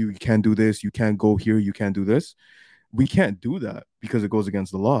telling you can't do this, you can't go here, you can't do this, we can't do that because it goes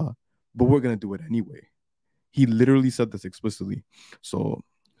against the law, but we're going to do it anyway. He literally said this explicitly. So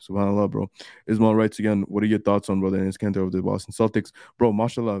Subhanallah, bro. Ismail writes again, what are your thoughts on brother Enes Kanter of the Boston Celtics? Bro,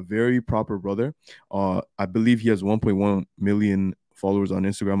 mashallah, very proper brother. I believe he has 1.1 million followers on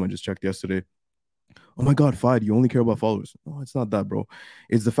Instagram. I just checked yesterday. Oh my God, Fide, you only care about followers. No, it's not that, bro.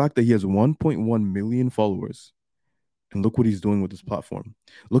 It's the fact that he has 1.1 million followers. And look what he's doing with this platform.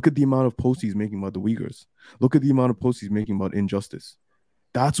 Look at the amount of posts he's making about the Uyghurs. Look at the amount of posts he's making about injustice.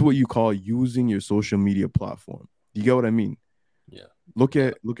 That's what you call using your social media platform. Do you get what I mean? Yeah. Look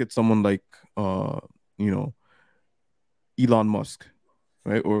at someone like Elon Musk,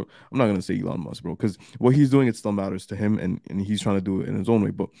 right? Or I'm not gonna say Elon Musk, bro, because what he's doing, it still matters to him, and he's trying to do it in his own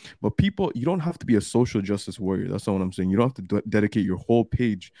way. But people, you don't have to be a social justice warrior. That's not what I'm saying. You don't have to dedicate your whole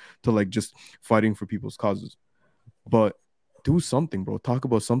page to like just fighting for people's causes. But do something, bro. Talk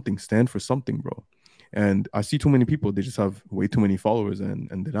about something. Stand for something, bro. And I see too many people, they just have way too many followers and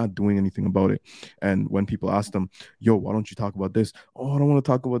they're not doing anything about it. And when people ask them, yo, why don't you talk about this? Oh, I don't want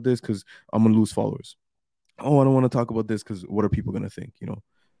to talk about this because I'm going to lose followers. Oh, I don't want to talk about this because what are people going to think, you know?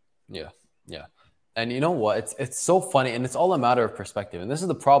 Yeah, yeah. And you know what? It's so funny, and it's all a matter of perspective. And this is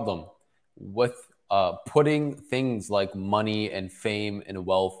the problem with putting things like money and fame and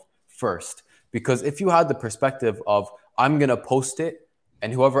wealth first. Because if you had the perspective of, I'm going to post it,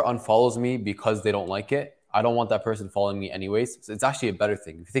 and whoever unfollows me because they don't like it, I don't want that person following me anyways. So it's actually a better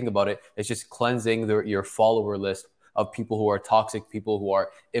thing. If you think about it, it's just cleansing your follower list of people who are toxic, people who are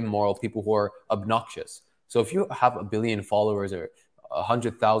immoral, people who are obnoxious. So if you have 1 billion followers or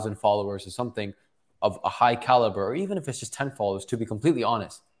 100,000 followers or something of a high caliber, or even if it's just 10 followers, to be completely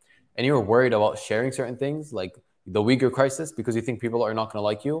honest, and you're worried about sharing certain things like the Uyghur crisis because you think people are not going to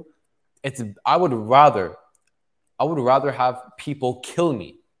like you, I would rather have people kill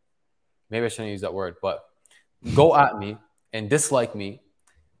me. Maybe I shouldn't use that word, but go at me and dislike me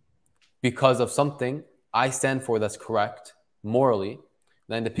because of something I stand for that's correct morally,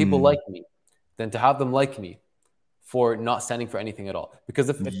 than the people like me, than to have them like me for not standing for anything at all. Because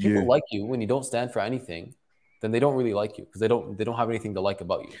if people like you when you don't stand for anything, then they don't really like you because they don't have anything to like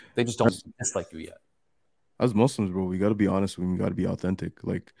about you. They just don't dislike you yet. As Muslims, bro, we got to be honest and we got to be authentic.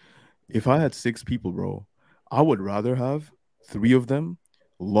 Like, if I had 6 people, bro, I would rather have 3 of them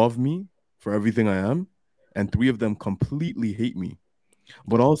love me for everything I am and 3 of them completely hate me.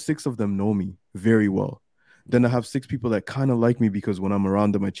 But all 6 of them know me very well. Then I have 6 people that kind of like me because when I'm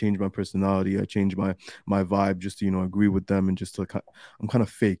around them, I change my personality. I change my vibe just to, agree with them and just to, I'm kind of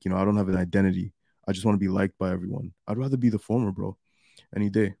fake. I don't have an identity. I just want to be liked by everyone. I'd rather be the former, bro, any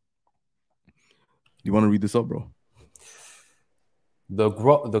day. Do you want to read this up, bro? The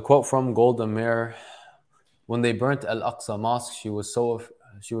quote from Golda Meir: when they burnt Al-Aqsa Mosque, she was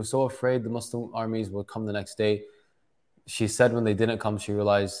so afraid the Muslim armies would come the next day. She said when they didn't come, she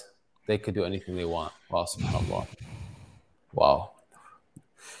realized they could do anything they want. Wow, subhanAllah. Wow.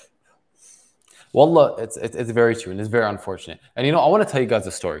 Wallah, it's very true and it's very unfortunate. And I want to tell you guys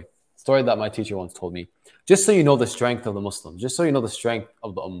a story that my teacher once told me, just so you know the strength of the Muslims, just so you know the strength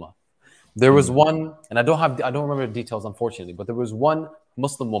of the Ummah. There was one, and I don't remember the details, unfortunately, but there was one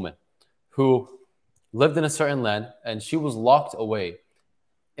Muslim woman who lived in a certain land, and she was locked away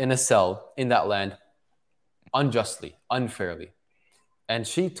in a cell in that land unjustly, unfairly. And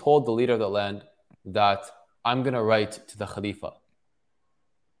she told the leader of the land that I'm going to write to the Khalifa,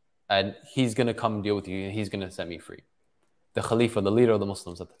 and he's going to come deal with you, and he's going to set me free. The Khalifa, the leader of the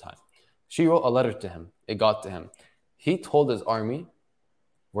Muslims at the time. She wrote a letter to him. It got to him. He told his army,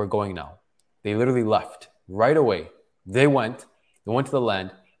 we're going now. They literally left right away. They went to the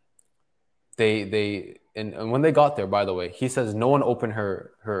land. And when they got there, by the way, he says, no one opened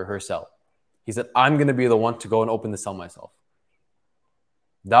her cell. He said, I'm going to be the one to go and open the cell myself.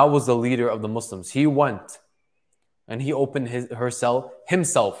 That was the leader of the Muslims. He went and he opened her cell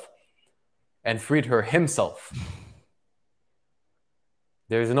himself and freed her himself.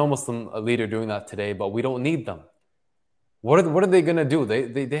 There is no Muslim leader doing that today, but we don't need them. What are they going to do?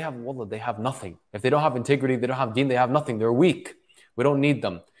 They have wallah, they have nothing. If they don't have integrity, they don't have deen, they have nothing. They're weak. We don't need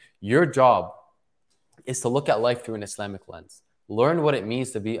them. Your job is to look at life through an Islamic lens. Learn what it means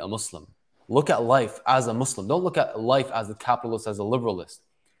to be a Muslim. Look at life as a Muslim. Don't look at life as a capitalist, as a liberalist.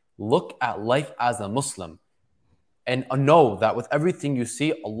 Look at life as a Muslim. And know that with everything you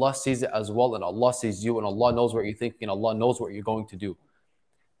see, Allah sees it as well, and Allah sees you, and Allah knows what you're thinking, and Allah knows what you're going to do.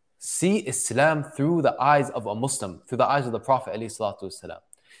 See Islam through the eyes of a Muslim, through the eyes of the Prophet ﷺ,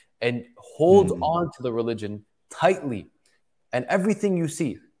 and hold on to the religion tightly. And everything you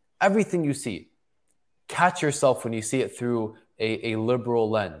see, catch yourself when you see it through a liberal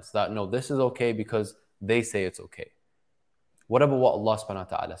lens, that no, this is okay because they say it's okay. What about what Allah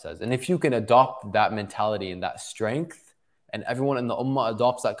subhanahu wa ta'ala says? And if you can adopt that mentality and that strength and everyone in the ummah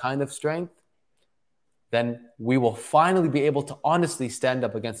adopts that kind of strength, then we will finally be able to honestly stand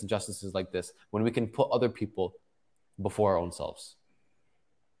up against injustices like this when we can put other people before our own selves.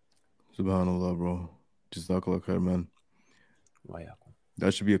 Subhanallah, bro. Jazakallah khair, man.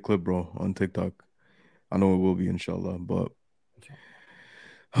 That should be a clip, bro, on TikTok. I know it will be, inshallah. But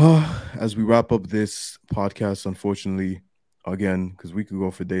as we wrap up this podcast, unfortunately, again, because we could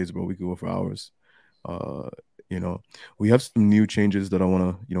go for days, bro. We could go for hours. We have some new changes that I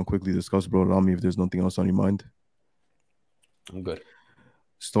want to, quickly discuss, bro. Rami, if there's nothing else on your mind. I'm good.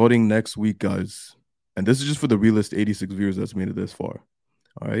 Starting next week, guys, and this is just for the realist 86 viewers that's made it this far.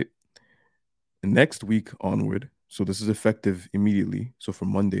 All right. Next week onward, so this is effective immediately. So from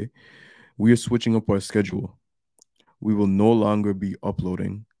Monday, we are switching up our schedule. We will no longer be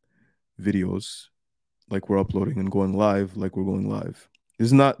uploading videos like we're uploading and going live like we're going live.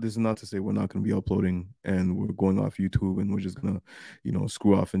 This is not to say we're not going to be uploading and we're going off YouTube and we're just going to,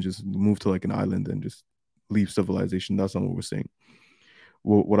 screw off and just move to like an island and just leave civilization. That's not what we're saying.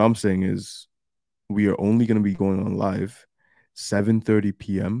 What I'm saying is we are only going to be going on live 7:30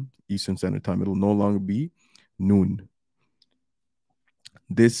 p.m. Eastern Standard Time. It'll no longer be noon.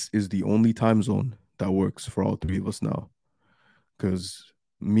 This is the only time zone that works for all three of us now. Because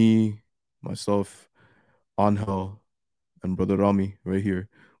me, myself, Angel, and Brother Rami right here,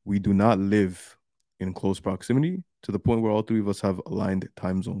 we do not live in close proximity to the point where all three of us have aligned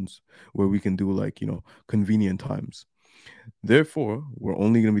time zones where we can do like, convenient times. Therefore, we're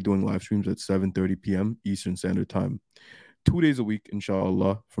only going to be doing live streams at 7:30 p.m. Eastern Standard Time. 2 days a week,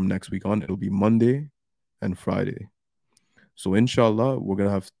 inshallah, from next week on. It'll be Monday and Friday. So, inshallah, we're going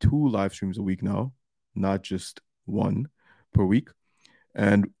to have 2 live streams a week now, not just 1 per week.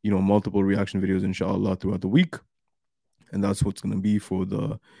 And, multiple reaction videos, inshallah, throughout the week. And that's what's going to be for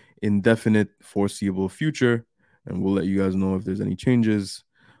the indefinite, foreseeable future. And we'll let you guys know if there's any changes.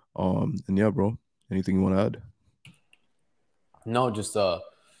 And yeah, bro, anything you want to add? No, just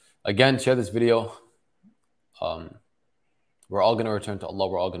again, share this video. We're all going to return to Allah.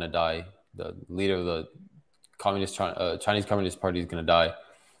 We're all going to die. The leader of the Chinese Communist Party is going to die.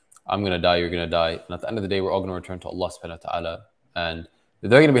 I'm going to die. You're going to die. And at the end of the day, we're all going to return to Allah subhanahu wa ta'ala. And they're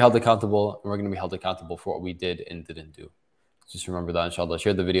going to be held accountable. And we're going to be held accountable for what we did and didn't do. Just remember that, inshallah.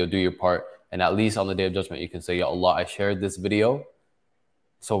 Share the video. Do your part. And at least on the Day of Judgment, you can say, Ya Allah, I shared this video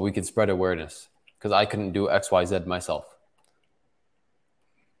so we can spread awareness. Because I couldn't do X, Y, Z myself.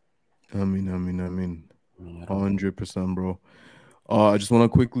 Ameen. 100%, bro. I just want to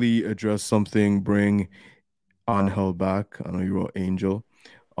quickly address something, bring Angel back. I know you wrote Angel.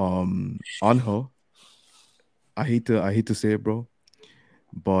 Angel, I hate to say it, bro,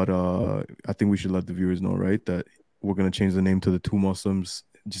 but I think we should let the viewers know, right, that we're going to change the name to the Two Muslims.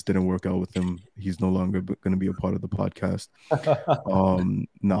 It just didn't work out with him. He's no longer going to be a part of the podcast.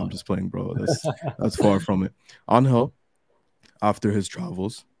 No, I'm just playing, bro. That's far from it. Angel, after his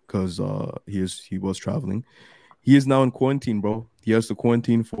travels, because he was traveling, he is now in quarantine, bro. He has to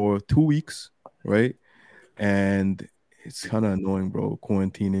quarantine for 2 weeks, right? And it's kind of annoying, bro,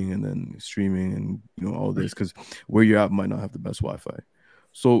 quarantining and then streaming and, all this, because where you're at might not have the best Wi-Fi.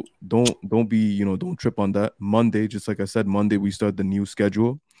 So don't be, don't trip on that. Monday, just like I said, Monday, we start the new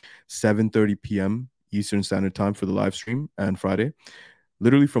schedule, 7:30 p.m. Eastern Standard Time for the live stream, and Friday.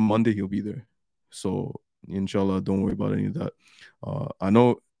 Literally from Monday, he'll be there. So, inshallah, don't worry about any of that. I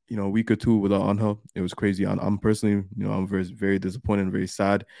know, a week or two without Angel, it was crazy. I'm personally, I'm very, very disappointed and very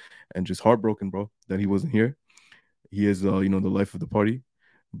sad and just heartbroken, bro, that he wasn't here. He is, the life of the party.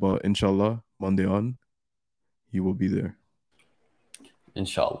 But inshallah, Monday on, he will be there.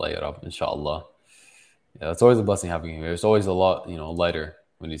 Inshallah, Ya Rab, inshallah. Yeah, it's always a blessing having him here. It's always a lot, lighter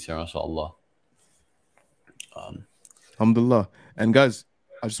when he's here, mashallah. Alhamdulillah. And guys,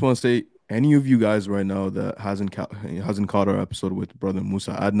 I just want to say, any of you guys right now that hasn't caught our episode with Brother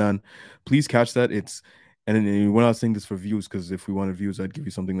Musa Adnan, please catch that. And we're not saying this for views, because if we wanted views, I'd give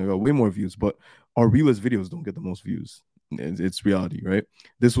you something like way more views. But our realist videos don't get the most views. It's reality, right?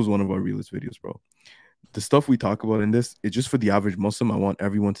 This was one of our realist videos, bro. The stuff we talk about in this, it's just for the average Muslim. I want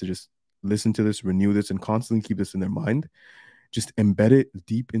everyone to just listen to this, renew this, and constantly keep this in their mind. Just embed it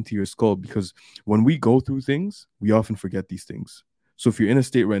deep into your skull, because when we go through things, we often forget these things. So if you're in a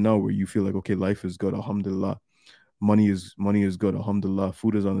state right now where you feel like, okay, life is good, alhamdulillah, money is good, alhamdulillah,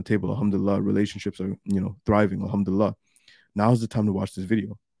 food is on the table, alhamdulillah, relationships are, thriving, alhamdulillah. Now's the time to watch this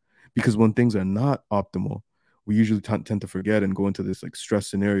video, because when things are not optimal, we usually tend to forget and go into this like stress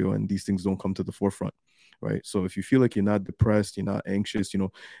scenario, and these things don't come to the forefront, right? So if you feel like you're not depressed, you're not anxious,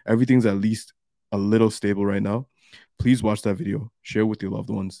 everything's at least a little stable right now, please watch that video, share with your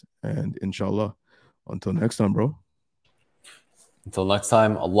loved ones, and inshallah, until next time, bro. Until next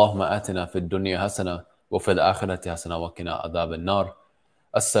time, Allahumma atina fid dunya hasana wa fil akhirati hasana wa qina adhab an-nar.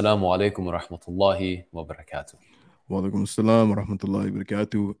 Assalamu alaikum wa rahmatullahi wa barakatuh. Wa alaikum assalam wa rahmatullahi wa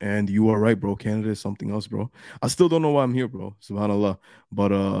barakatuh. And you are right, bro. Canada is something else, bro. I still don't know why I'm here, bro. Subhanallah.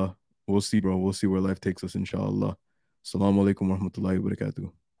 But we'll see, bro. We'll see where life takes us, inshallah. Assalamu alaikum wa rahmatullahi wa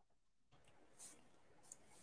barakatuh.